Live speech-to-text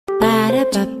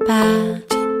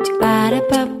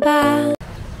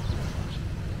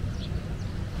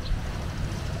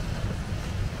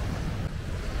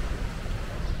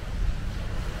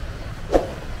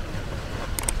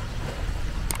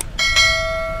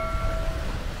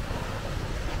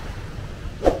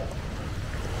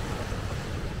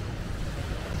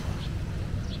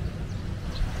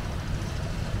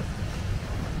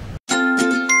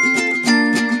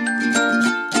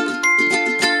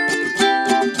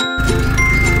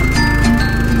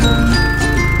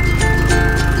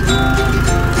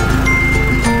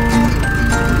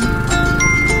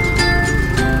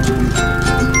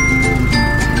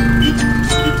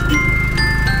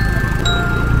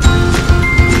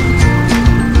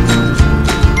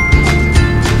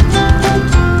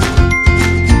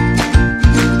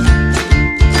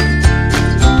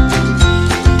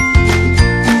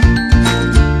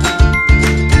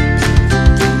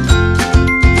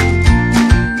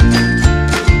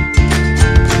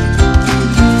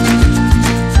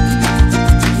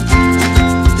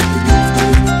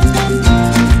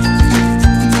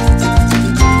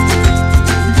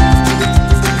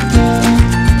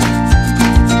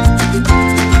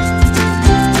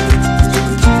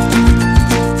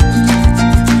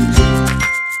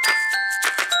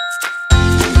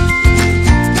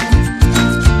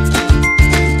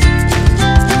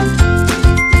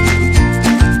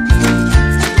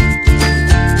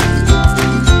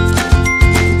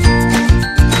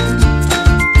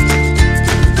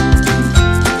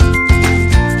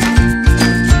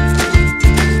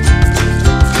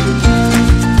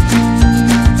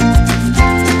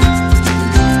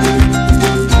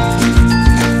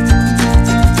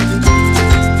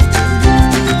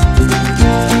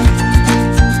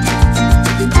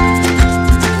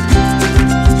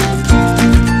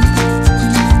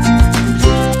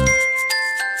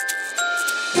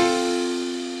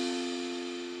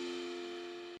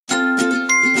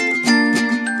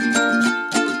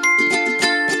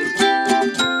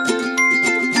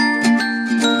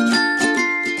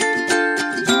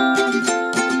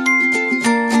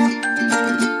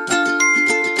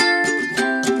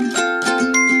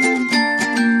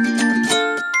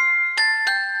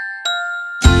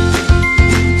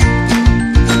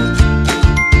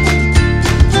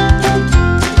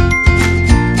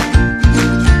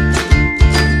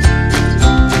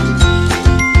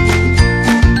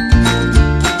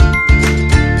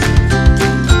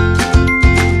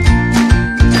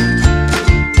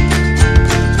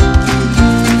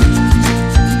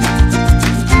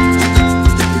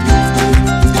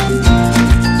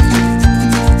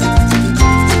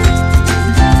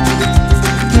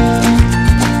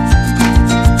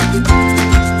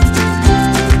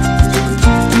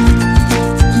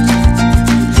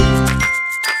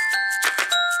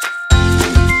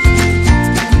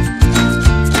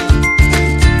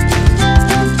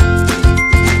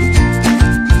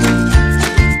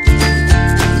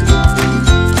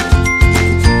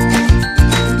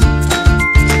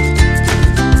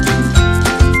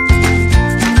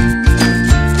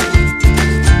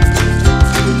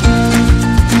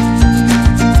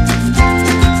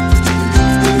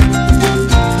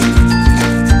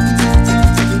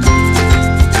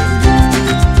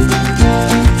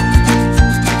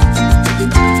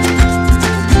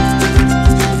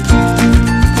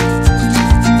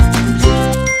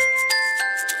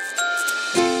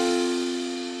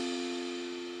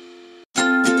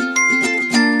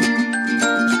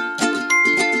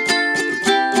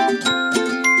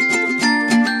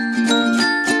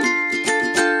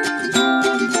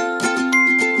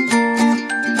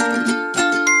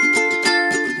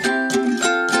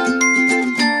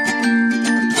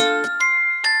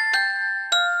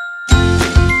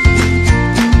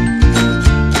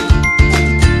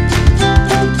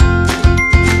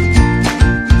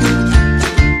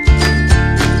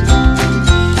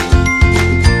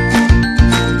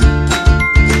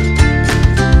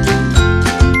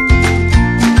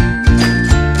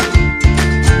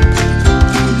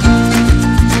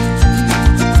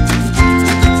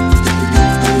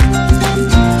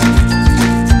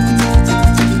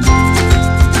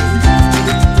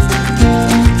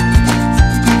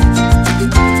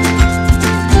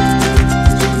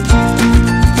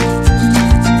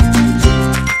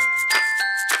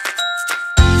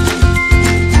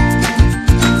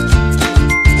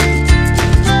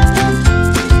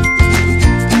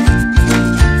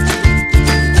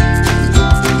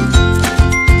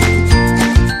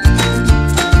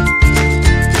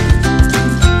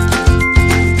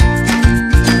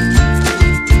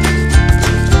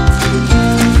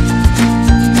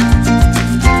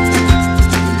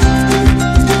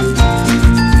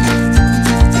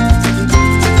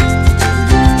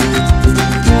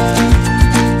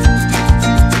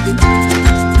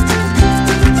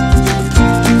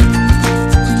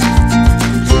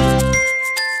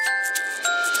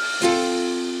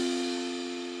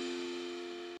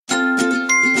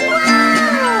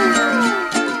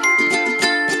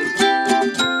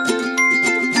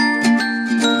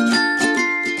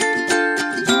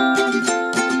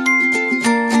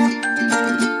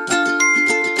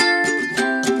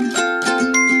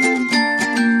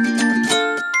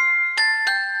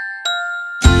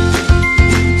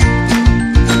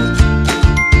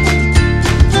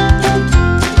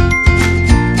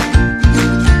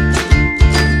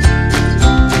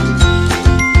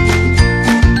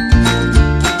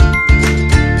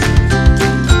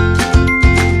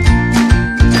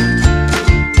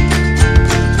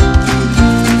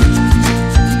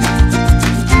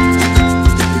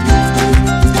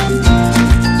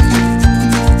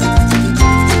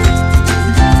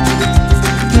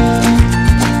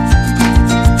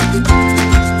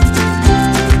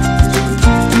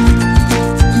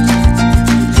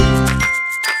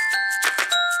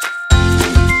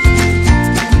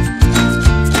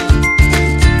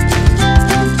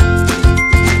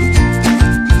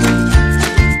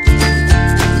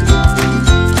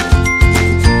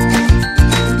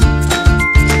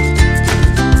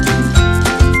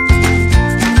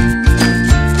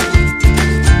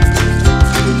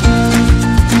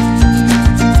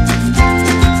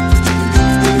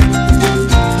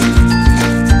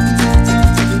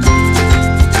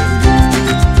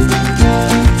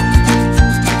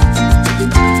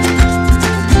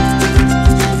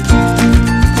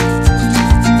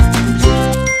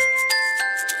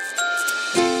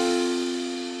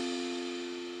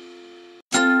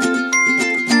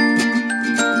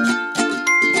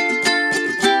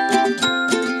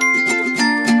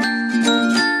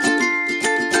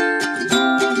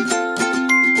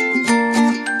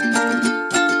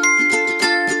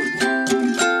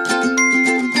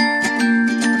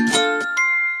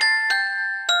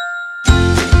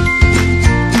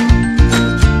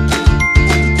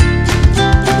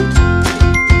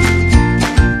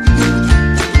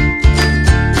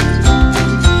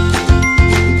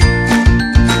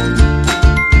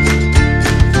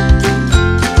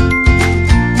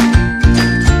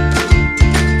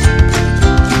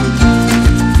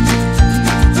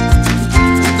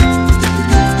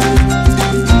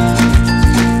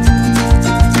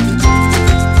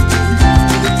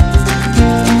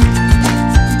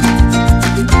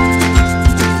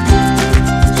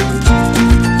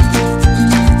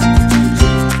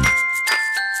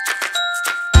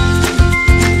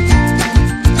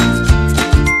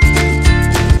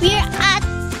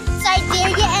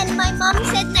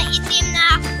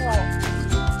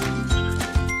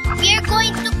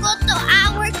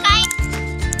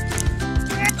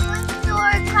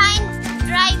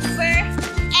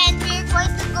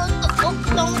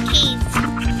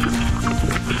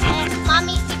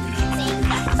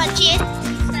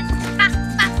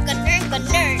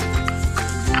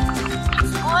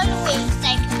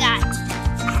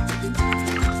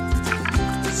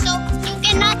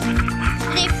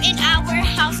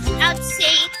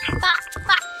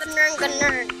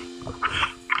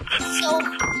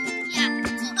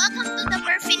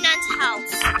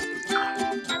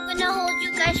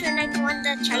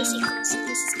the tricycle, so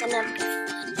this is gonna be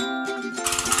fun.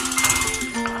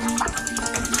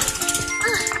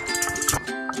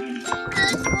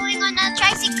 Going on a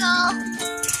tricycle.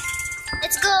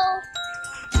 Let's go.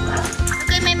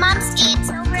 Okay, my mom's in,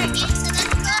 so we're in, so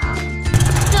let's go.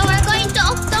 So we're going to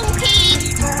OGTONG Cave.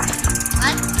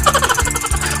 What?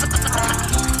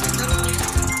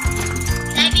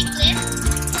 Diving cliff?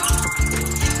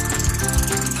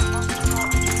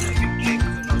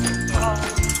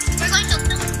 We're going to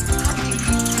OGTONG.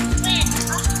 When?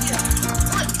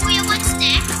 Kuya, what's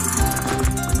next?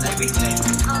 Diving cliff.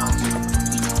 Oh.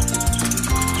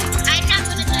 I'm not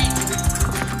gonna dive.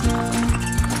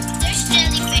 There's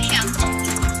jellyfish out there.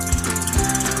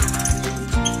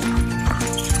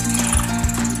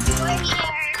 We're here.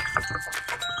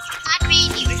 Not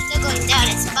really, we're still going down.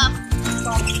 It's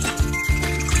bumpy.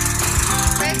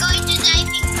 We're going to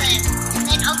diving cliff,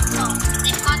 then OGTONG,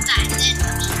 then Kota, and then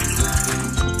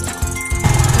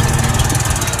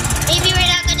maybe we're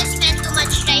not gonna spend too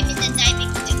much time in the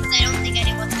diving cliff because I don't think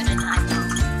anyone's gonna dive.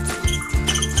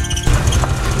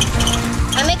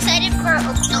 I'm excited for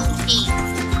OGTONG Cave.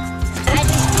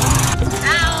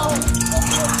 Ow!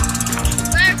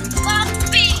 We're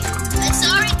bumping! I'm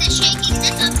sorry the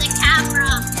shakiness of the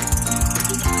camera.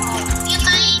 You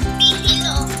might be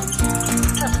hello.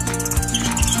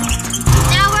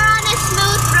 Now we're on a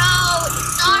smooth road.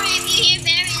 Sorry if you hear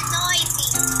very noisy.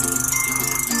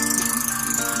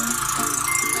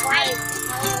 Why?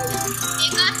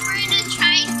 Because we're in a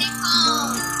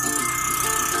tricycle.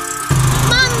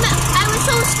 Mom, I was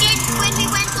so scared when we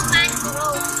went to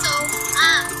Mangrove. So,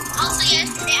 also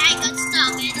yesterday I got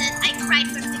stuck and then I cried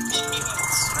for 15 minutes.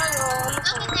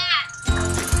 Look at that.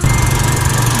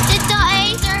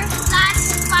 Today is our last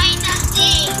final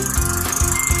day.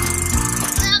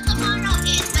 Well, tomorrow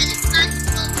is, but it's not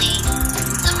school day.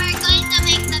 So we're going to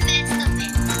make the best of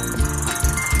it.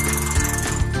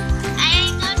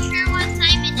 I'm not sure what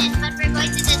time it is, but we're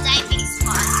going to the diving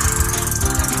spot.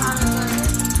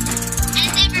 And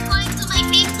then we're going to my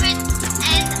favorite,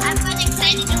 and I'm quite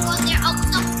excited to go there,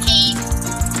 OGTONG Cave.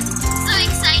 So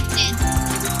excited.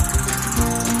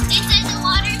 They said the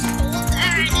water's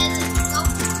colder and it's so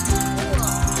cool.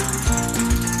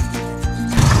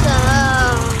 Somewhere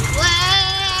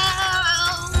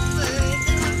over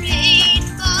the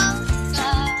rainbow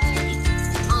sky,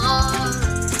 on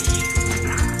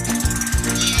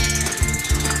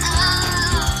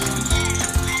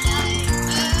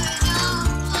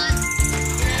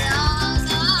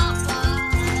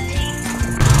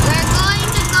we're going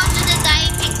to go to the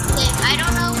diving cliff. I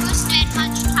don't know if we'll spend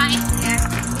much time there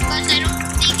because I don't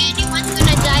think anyone's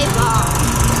gonna dive off.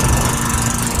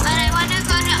 But I wanna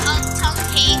go to OGTONG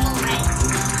Cave already.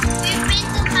 We've been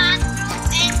to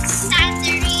Mangrove and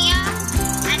SANDIRA,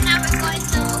 and now we're going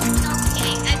to OGTONG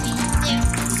Cave. I mean,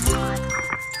 different spot.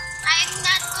 I'm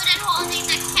not good at holding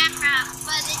the camera,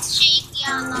 but it's shaky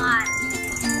a lot.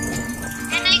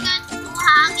 And I got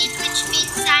hangin, which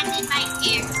means sand in my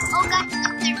hair. Oh God,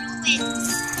 look, the ruins.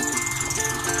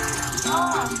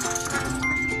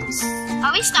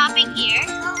 Are we stopping here?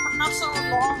 Not so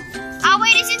long. Oh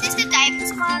wait, isn't this the diving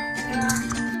spot?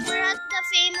 We're at the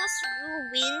famous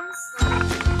ruins.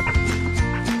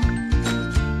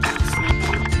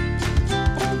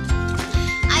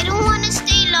 I don't want to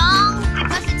stay long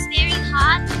because it's very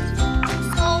hot.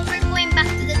 So we're going back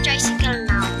to the tricycle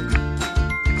now.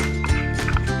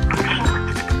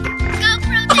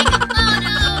 GoPro, take a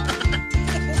photo!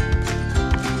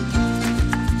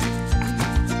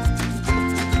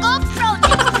 GoPro,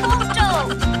 take a photo!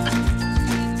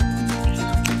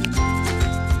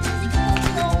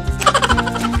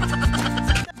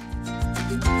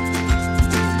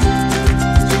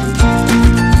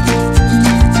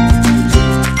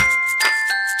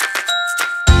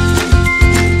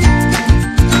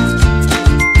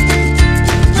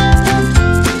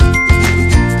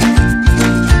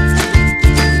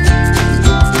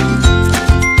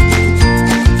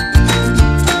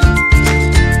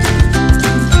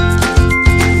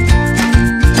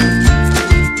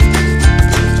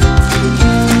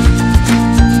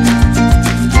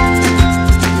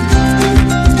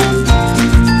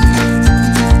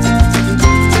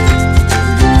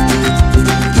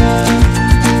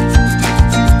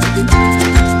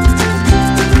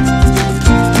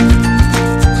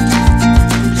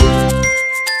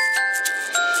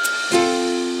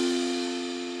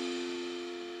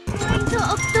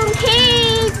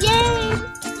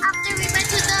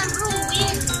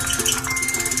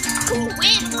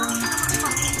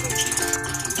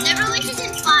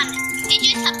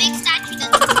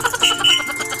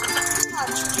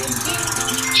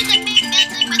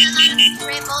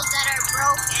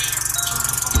 broken.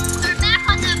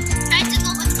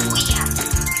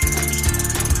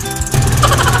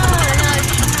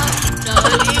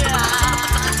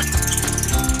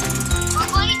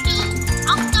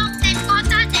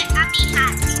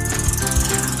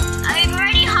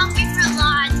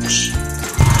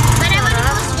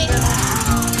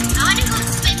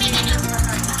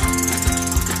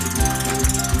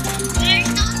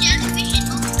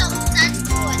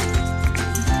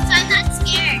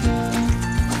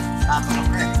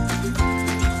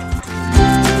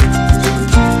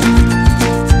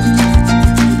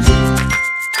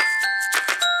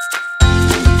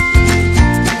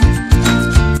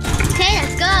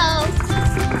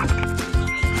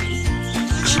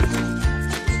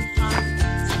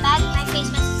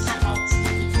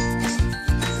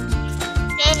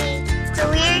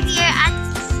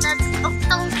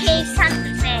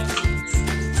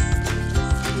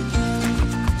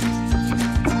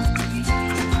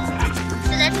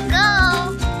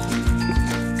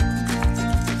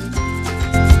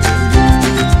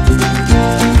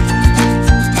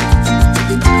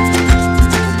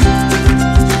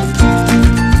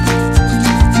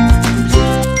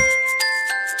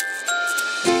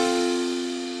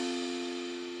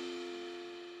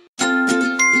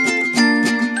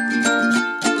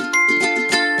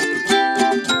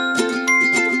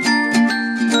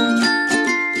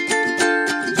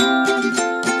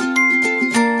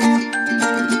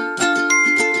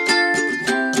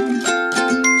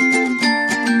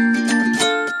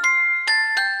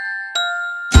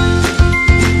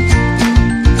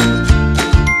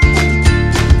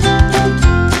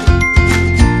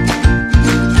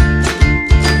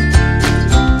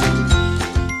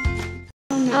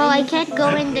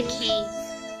 go in the cave.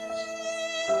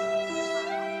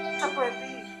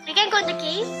 We can go in the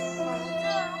cave?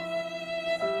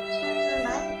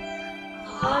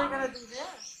 What are you gonna do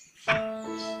there?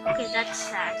 Okay, that's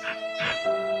sad.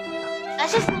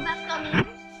 Let's just go back down here.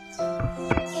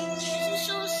 This is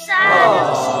so sad.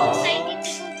 I'm so excited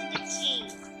to go to the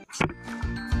cave.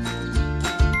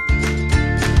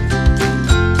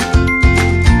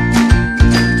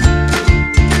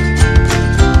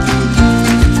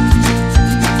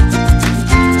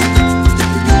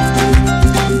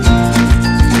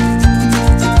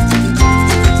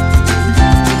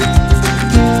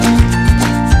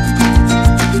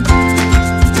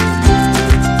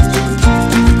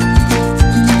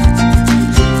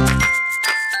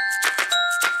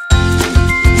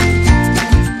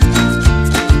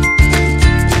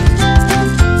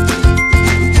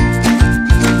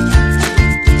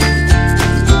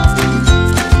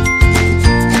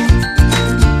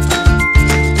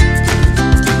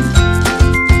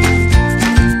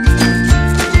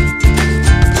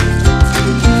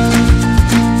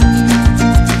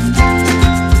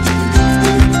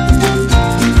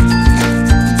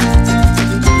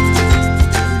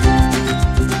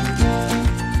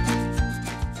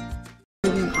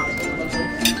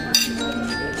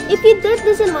 If you dip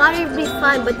this in water, it'd be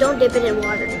fun, but don't dip it in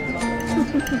water.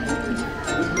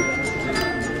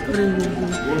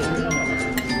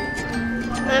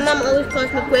 My mom always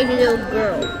calls me crazy little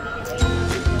girl.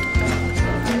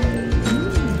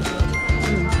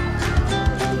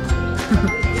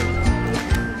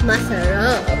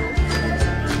 Masarap.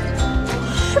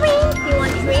 Shrimp! You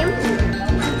want shrimp?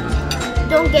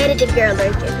 Don't get it if you're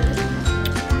allergic.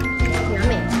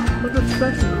 Yummy. Look at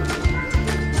special.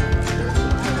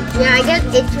 Yeah, I get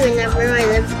itchy whenever I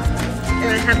live and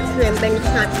I have shrimp and it's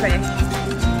not fresh.